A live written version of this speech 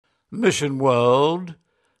Mission World,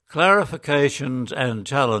 Clarifications and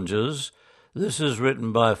Challenges. This is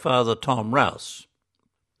written by Father Tom Rouse.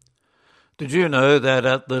 Did you know that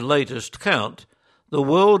at the latest count, the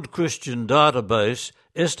World Christian Database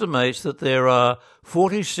estimates that there are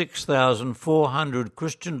 46,400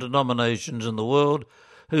 Christian denominations in the world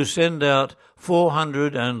who send out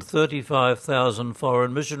 435,000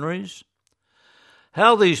 foreign missionaries?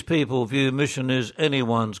 How these people view mission is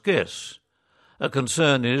anyone's guess. A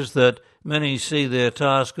concern is that many see their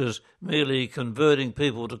task as merely converting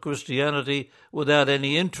people to Christianity without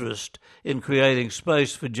any interest in creating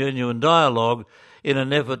space for genuine dialogue in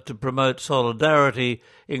an effort to promote solidarity,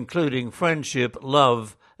 including friendship,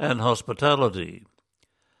 love, and hospitality.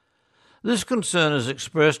 This concern is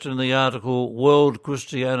expressed in the article World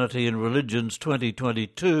Christianity and Religions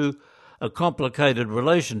 2022, A Complicated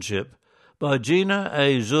Relationship, by Gina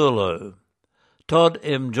A. Zurlo, Todd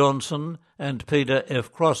M. Johnson, and Peter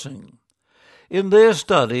F. Crossing. In their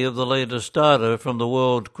study of the latest data from the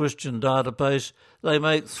World Christian Database, they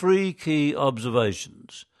make three key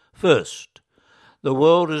observations. First, the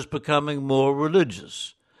world is becoming more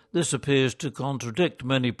religious. This appears to contradict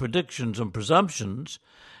many predictions and presumptions.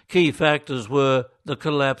 Key factors were the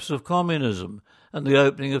collapse of communism and the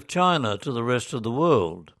opening of China to the rest of the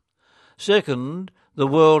world. Second, the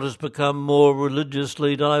world has become more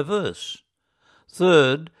religiously diverse.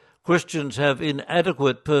 Third, Christians have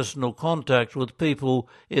inadequate personal contact with people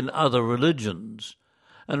in other religions.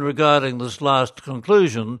 And regarding this last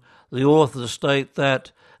conclusion, the authors state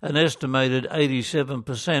that an estimated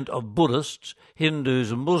 87% of Buddhists,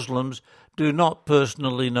 Hindus and Muslims do not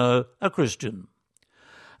personally know a Christian.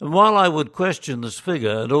 And while I would question this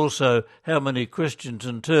figure and also how many Christians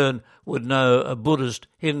in turn would know a Buddhist,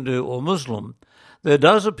 Hindu or Muslim, there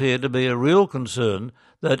does appear to be a real concern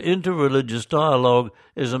that interreligious dialogue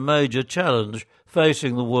is a major challenge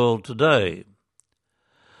facing the world today.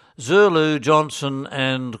 Zurlo, Johnson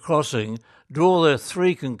and Crossing draw their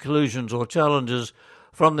three conclusions or challenges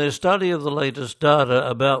from their study of the latest data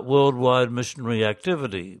about worldwide missionary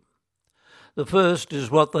activity. The first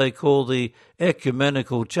is what they call the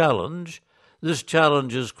ecumenical challenge. This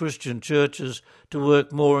challenges Christian churches to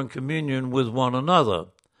work more in communion with one another.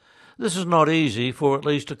 This is not easy for at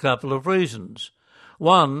least a couple of reasons.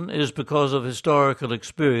 One is because of historical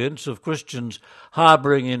experience of Christians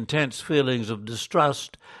harbouring intense feelings of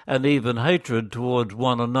distrust and even hatred towards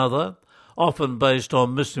one another, often based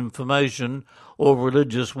on misinformation or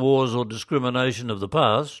religious wars or discrimination of the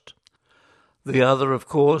past. The other, of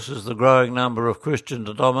course, is the growing number of Christian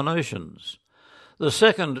denominations. The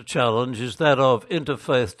second challenge is that of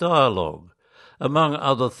interfaith dialogue. Among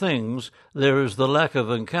other things, there is the lack of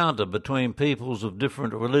encounter between peoples of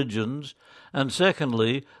different religions, and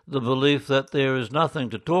secondly, the belief that there is nothing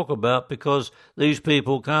to talk about because these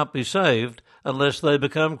people can't be saved unless they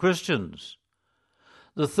become Christians.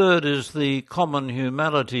 The third is the common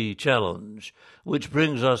humanity challenge, which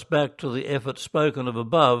brings us back to the effort spoken of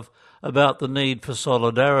above about the need for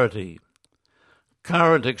solidarity.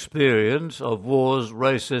 Current experience of wars,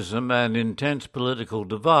 racism and intense political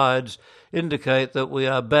divides indicate that we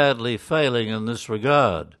are badly failing in this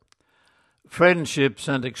regard. Friendships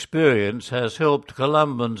and experience has helped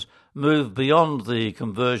Columbans move beyond the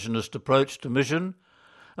conversionist approach to mission,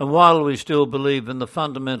 and while we still believe in the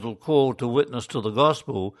fundamental call to witness to the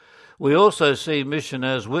gospel, we also see mission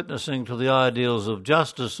as witnessing to the ideals of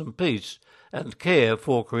justice and peace and care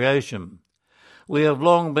for creation. We have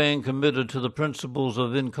long been committed to the principles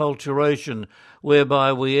of inculturation,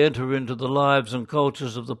 whereby we enter into the lives and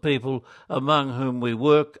cultures of the people among whom we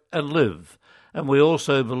work and live, and we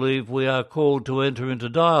also believe we are called to enter into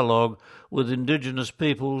dialogue with indigenous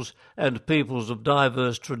peoples and peoples of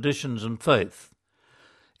diverse traditions and faith.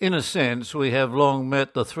 In a sense, we have long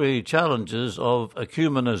met the three challenges of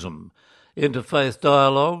ecumenism, interfaith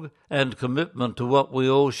dialogue, and commitment to what we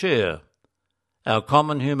all share, our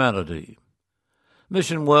common humanity.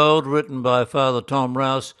 Mission World, written by Father Tom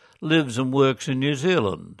Rouse, lives and works in New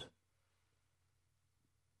Zealand.